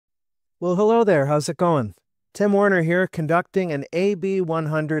Well, hello there. How's it going? Tim Warner here, conducting an AB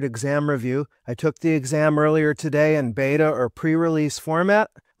 100 exam review. I took the exam earlier today in beta or pre-release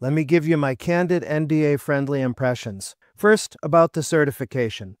format. Let me give you my candid NDA-friendly impressions. First, about the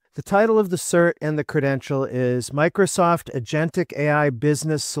certification. The title of the cert and the credential is Microsoft Agentic AI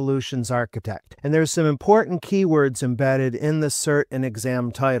Business Solutions Architect. And there's some important keywords embedded in the cert and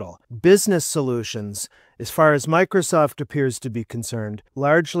exam title. Business solutions, as far as Microsoft appears to be concerned,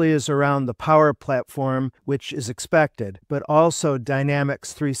 largely is around the Power Platform, which is expected, but also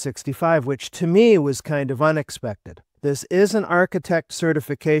Dynamics 365, which to me was kind of unexpected. This is an architect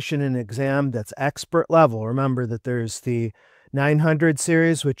certification and exam that's expert level. Remember that there's the 900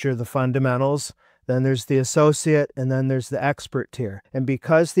 series, which are the fundamentals. Then there's the associate, and then there's the expert tier. And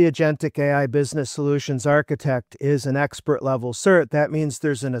because the Agentic AI Business Solutions Architect is an expert level cert, that means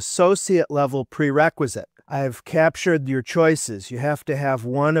there's an associate level prerequisite. I've captured your choices. You have to have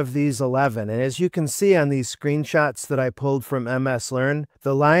one of these 11. And as you can see on these screenshots that I pulled from MS Learn,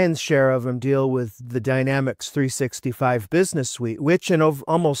 the lion's share of them deal with the Dynamics 365 Business Suite, which in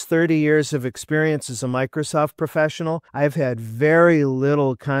almost 30 years of experience as a Microsoft professional, I've had very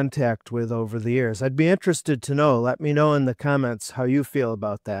little contact with over the years. I'd be interested to know. Let me know in the comments how you feel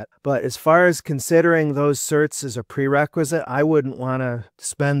about that. But as far as considering those certs as a prerequisite, I wouldn't want to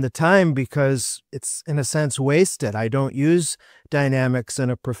spend the time because it's, in a sense, wasted. I don't use Dynamics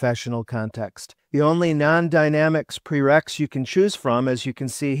in a professional context. The only non-Dynamics prereqs you can choose from, as you can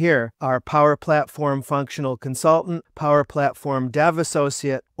see here, are Power Platform Functional Consultant, Power Platform Dev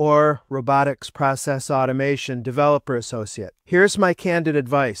Associate, or Robotics Process Automation Developer Associate. Here's my candid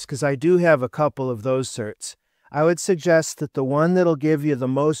advice, because I do have a couple of those certs. I would suggest that the one that'll give you the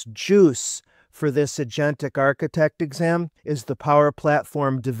most juice for this Agentic Architect exam is the Power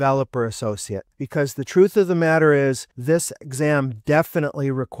Platform Developer Associate, because the truth of the matter is this exam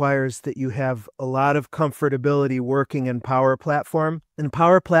definitely requires that you have a lot of comfortability working in Power Platform. And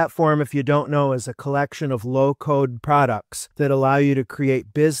Power Platform, if you don't know, is a collection of low-code products that allow you to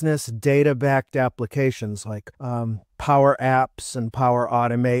create business data-backed applications like Power Apps and Power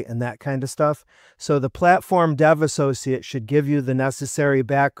Automate and that kind of stuff. So the Platform Dev Associate should give you the necessary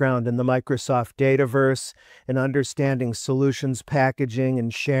background in the Microsoft Dataverse and understanding solutions packaging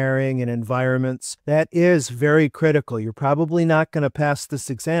and sharing and environments. That is very critical. You're probably not going to pass this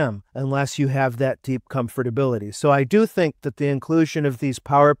exam unless you have that deep comfortability. So I do think that the inclusion of these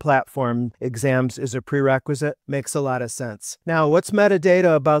Power Platform exams is a prerequisite. Makes a lot of sense. Now, what's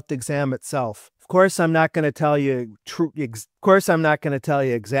metadata about the exam itself? Of course, I'm not going to tell you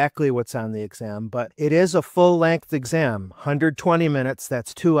exactly what's on the exam, but it is a full-length exam, 120 minutes,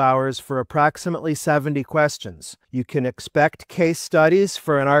 that's 2 hours for approximately 70 questions. You can expect case studies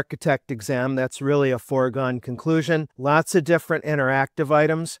for an architect exam. That's really a foregone conclusion. Lots of different interactive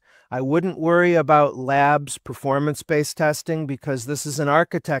items. I wouldn't worry about labs, performance-based testing, because this is an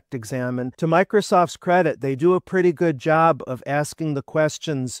architect exam. And to Microsoft's credit, they do a pretty good job of asking the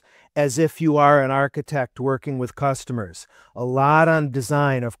questions as if you are an architect working with customers. A lot on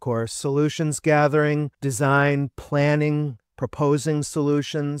design, of course, solutions gathering, design, planning, proposing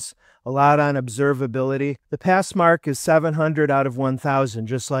solutions, a lot on observability. The pass mark is 700 out of 1,000,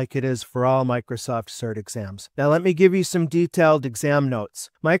 just like it is for all Microsoft cert exams. Now let me give you some detailed exam notes.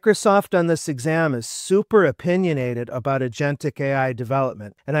 Microsoft on this exam is super opinionated about agentic AI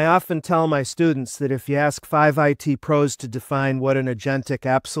development. And I often tell my students that if you ask 5 IT pros to define what an agentic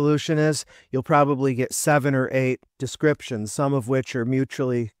app solution is, you'll probably get 7 or 8 descriptions, some of which are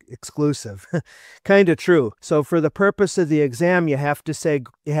mutually exclusive. Kind of true. So for the purpose of the exam, you have to stay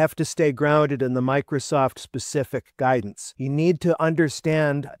grounded in the Microsoft specific guidance. You need to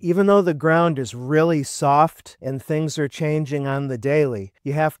understand, even though the ground is really soft and things are changing on the daily,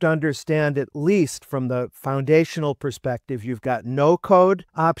 you have to understand, at least from the foundational perspective, you've got no code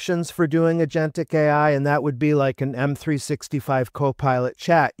options for doing agentic AI, and that would be like an M365 Copilot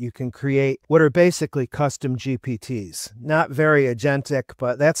chat. You can create what are basically custom GPTs. Not very agentic,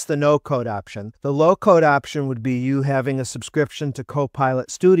 but that's the no-code option. The low-code option would be you having a subscription to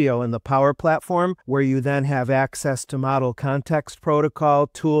Copilot Studio in the Power Platform, where you then have access to Model Context Protocol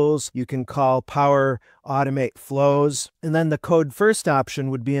tools. You can call Power Automate flows. And then the code first option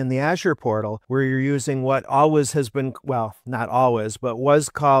would be in the Azure portal, where you're using what always has been, well, not always, but was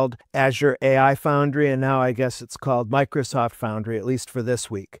called Azure AI Foundry, and now I guess it's called Microsoft Foundry, at least for this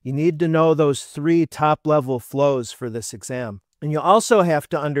week. You need to know those 3 top-level flows for this exam. And you also have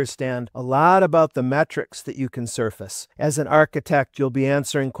to understand a lot about the metrics that you can surface. As an architect, you'll be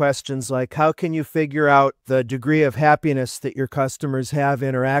answering questions like, how can you figure out the degree of happiness that your customers have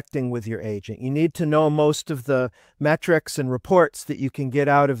interacting with your agent? You need to know most of the metrics and reports that you can get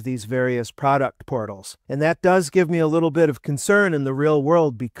out of these various product portals. And that does give me a little bit of concern in the real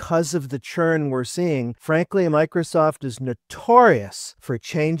world because of the churn we're seeing. Frankly, Microsoft is notorious for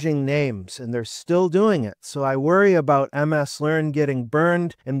changing names, and they're still doing it. So I worry about MS Learn getting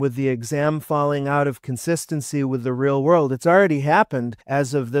burned, and with the exam falling out of consistency with the real world. It's already happened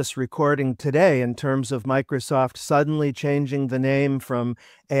as of this recording today in terms of Microsoft suddenly changing the name from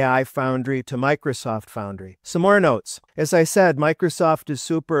AI Foundry to Microsoft Foundry. Some more notes. As I said, Microsoft is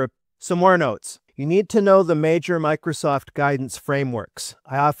Some more notes. You need to know the major Microsoft guidance frameworks.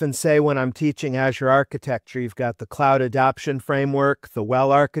 I often say when I'm teaching Azure architecture, you've got the Cloud Adoption Framework, the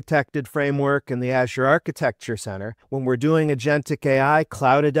Well-Architected Framework, and the Azure Architecture Center. When we're doing Agentic AI,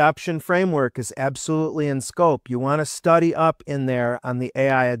 Cloud Adoption Framework is absolutely in scope. You want to study up in there on the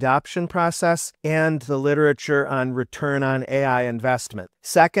AI adoption process and the literature on return on AI investment.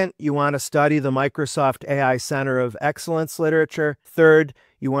 Second, you want to study the Microsoft AI Center of Excellence literature. Third,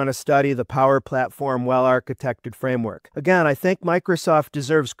 you want to study the Power Platform Well-Architected Framework. Again, I think Microsoft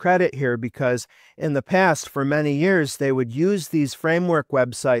deserves credit here because in the past, for many years, they would use these framework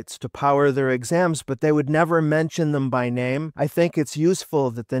websites to power their exams, but they would never mention them by name. I think it's useful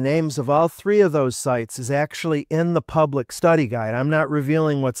that the names of all three of those sites is actually in the public study guide. I'm not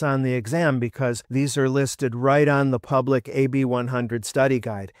revealing what's on the exam because these are listed right on the public AB 100 study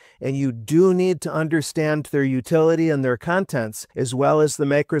guide. And you do need to understand their utility and their contents, as well as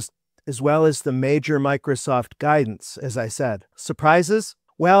the major Microsoft guidance, as I said. Surprises?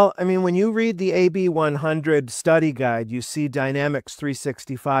 Well, I mean, when you read the AB 100 study guide, you see Dynamics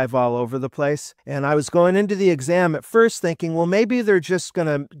 365 all over the place. And I was going into the exam at first thinking, well, maybe they're just going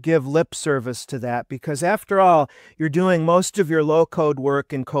to give lip service to that because after all, you're doing most of your low-code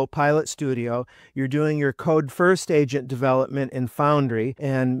work in Copilot Studio. You're doing your code-first agent development in Foundry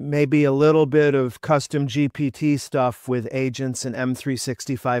and maybe a little bit of custom GPT stuff with agents in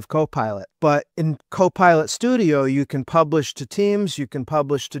M365 Copilot. But in Copilot Studio, you can publish to teams, you can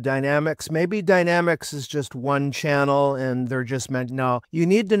publish to Dynamics. Maybe Dynamics is just one channel and they're just meant, no. You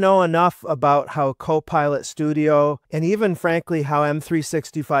need to know enough about how Copilot Studio and even frankly how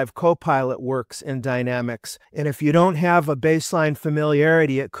M365 Copilot works in Dynamics. And if you don't have a baseline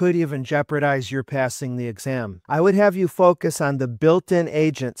familiarity, it could even jeopardize your passing the exam. I would have you focus on the built-in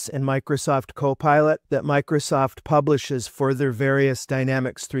agents in Microsoft Copilot that Microsoft publishes for their various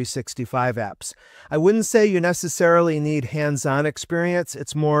Dynamics 365 apps. I wouldn't say you necessarily need hands-on experience.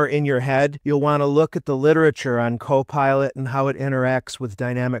 It's more in your head. You'll want to look at the literature on Copilot and how it interacts with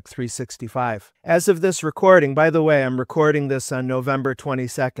Dynamics 365. As of this recording, by the way, I'm recording this on November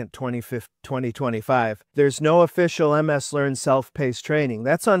 22nd, 2025. There's no official MS Learn self-paced training.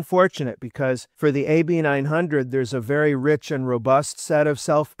 That's unfortunate because for the AB 900, there's a very rich and robust set of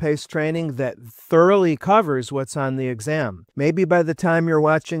self-paced training that thoroughly covers what's on the exam. Maybe by the time you're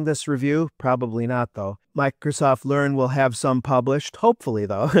watching this review, probably not though, Microsoft Learn will have some published, hopefully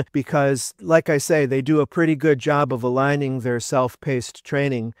though, because like I say, they do a pretty good job of aligning their self-paced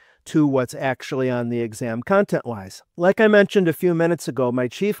training to what's actually on the exam content-wise. Like I mentioned a few minutes ago, my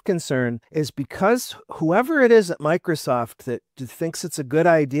chief concern is because whoever it is at Microsoft that thinks it's a good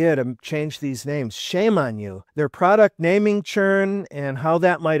idea to change these names, shame on you. Their product naming churn and how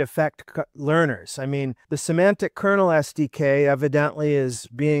that might affect learners. I mean, the semantic kernel SDK evidently is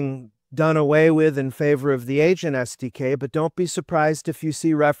being done away with in favor of the Agent SDK, but don't be surprised if you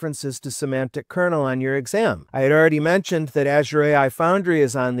see references to semantic kernel on your exam. I had already mentioned that Azure AI Foundry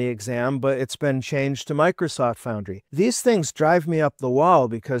is on the exam, but it's been changed to Microsoft Foundry. These things drive me up the wall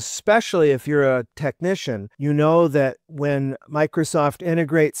because especially if you're a technician, you know that when Microsoft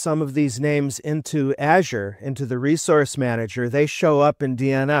integrates some of these names into Azure, into the resource manager, they show up in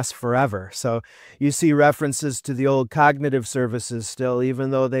DNS forever. So you see references to the old cognitive services still,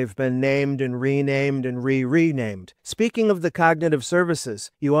 even though they've been named and renamed and renamed. Speaking of the cognitive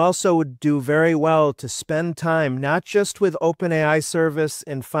services, you also would do very well to spend time not just with OpenAI Service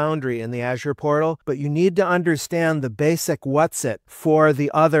and Foundry in the Azure portal, but you need to understand the basic what's it for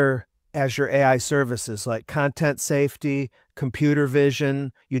the other Azure AI services like content safety, computer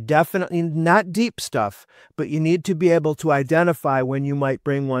vision. You definitely, not deep stuff, but you need to be able to identify when you might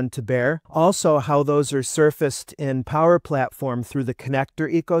bring one to bear. Also, how those are surfaced in Power Platform through the connector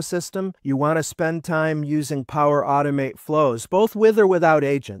ecosystem. You want to spend time using Power Automate flows, both with or without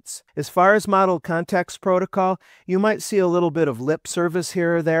agents. As far as Model Context Protocol, you might see a little bit of lip service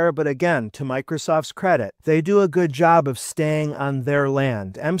here or there, but again, to Microsoft's credit, they do a good job of staying on their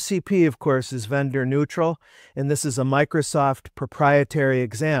land. MCP, of course, is vendor neutral, and this is a Microsoft proprietary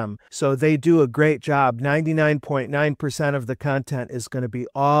exam, so they do a great job. 99.9% of the content is going to be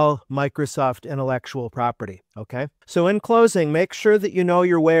all Microsoft intellectual property, okay? So in closing, make sure that you know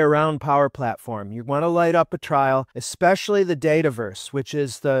your way around Power Platform. You want to light up a trial, especially the Dataverse, which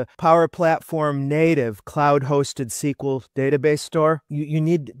is the Power Platform native cloud-hosted SQL database store. You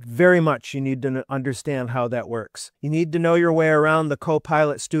need to understand how that works. You need to know your way around the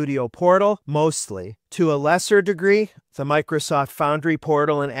Copilot Studio portal, mostly. To a lesser degree, the Microsoft Foundry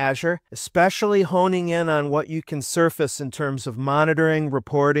portal in Azure, especially honing in on what you can surface in terms of monitoring,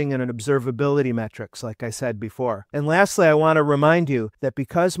 reporting, and observability metrics, like I said before. And lastly, I want to remind you that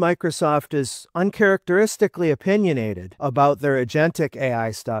because Microsoft is uncharacteristically opinionated about their Agentic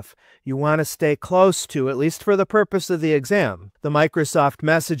AI stuff, you want to stay close to, at least for the purpose of the exam, the Microsoft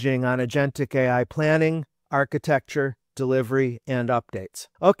messaging on Agentic AI planning, architecture, delivery, and updates.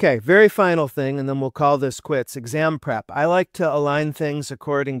 Okay, very final thing, and then we'll call this quits. Exam prep. I like to align things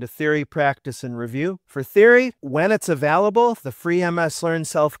according to theory, practice, and review. For theory, when it's available, the free MS Learn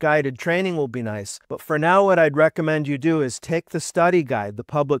self-guided training will be nice. But for now, what I'd recommend you do is take the study guide, the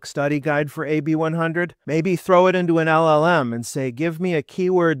public study guide for AB100, maybe throw it into an LLM and say, give me a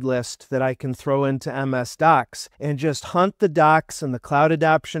keyword list that I can throw into MS Docs, and just hunt the docs and the Cloud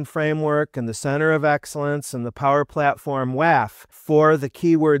Adoption Framework and the Center of Excellence and the Power Platform WAF for the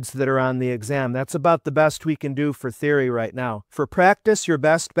keywords that are on the exam. That's about the best we can do for theory right now. For practice, your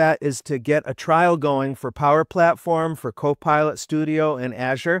best bet is to get a trial going for Power Platform, for Copilot Studio, and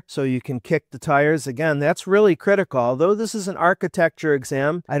Azure, so you can kick the tires. Again, that's really critical. Although this is an architecture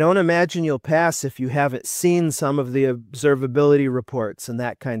exam, I don't imagine you'll pass if you haven't seen some of the observability reports and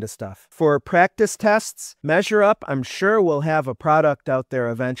that kind of stuff. For practice tests, Measure Up, I'm sure we'll have a product out there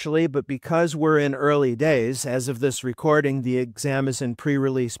eventually, but because we're in early days, as of this recording, the exam is in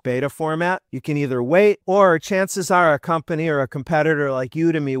pre-release beta format. You can either wait, or chances are a company or a competitor like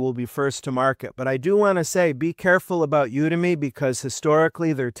Udemy will be first to market. But I do want to say, be careful about Udemy, because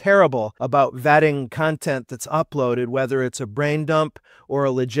historically they're terrible about vetting content that's uploaded, whether it's a brain dump or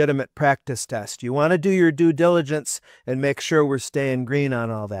a legitimate practice test. You want to do your due diligence and make sure we're staying green on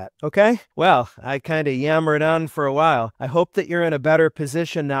all that. Okay? Well, I kind of yammered on for a while. I hope that you're in a better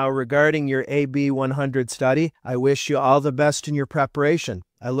position now regarding your AB100 study. I wish you all the best in your preparation.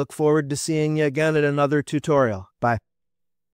 I look forward to seeing you again at another tutorial. Bye.